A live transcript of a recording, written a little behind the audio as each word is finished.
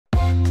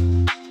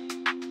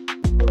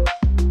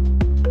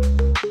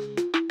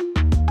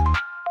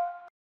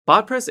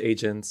Botpress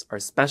agents are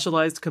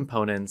specialized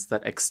components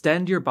that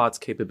extend your bot's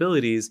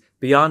capabilities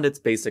beyond its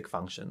basic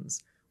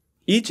functions.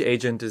 Each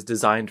agent is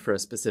designed for a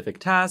specific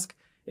task,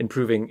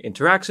 improving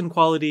interaction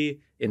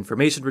quality,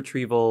 information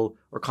retrieval,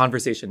 or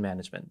conversation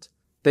management.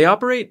 They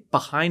operate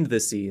behind the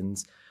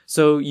scenes,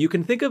 so you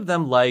can think of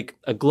them like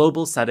a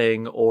global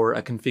setting or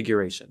a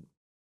configuration.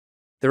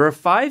 There are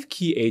 5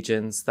 key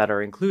agents that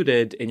are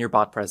included in your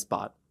Botpress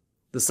bot.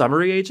 The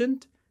summary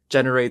agent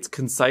generates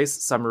concise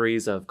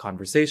summaries of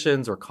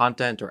conversations or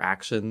content or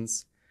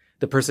actions.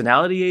 The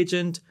personality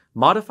agent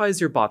modifies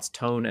your bot's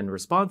tone and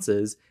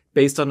responses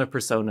based on a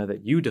persona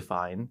that you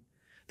define.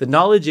 The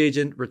knowledge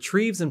agent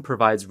retrieves and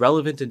provides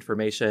relevant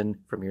information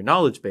from your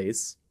knowledge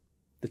base.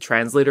 The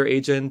translator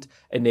agent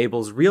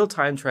enables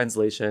real-time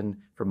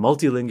translation for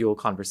multilingual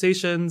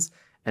conversations.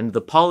 And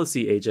the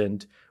policy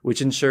agent,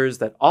 which ensures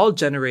that all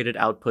generated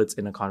outputs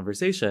in a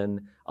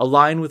conversation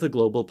align with a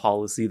global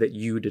policy that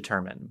you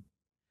determine.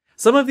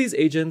 Some of these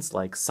agents,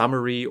 like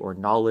summary or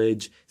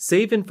knowledge,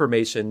 save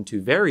information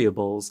to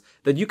variables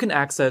that you can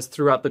access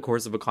throughout the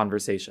course of a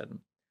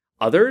conversation.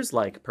 Others,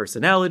 like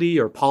personality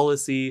or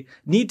policy,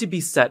 need to be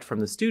set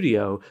from the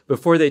studio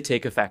before they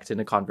take effect in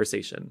a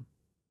conversation.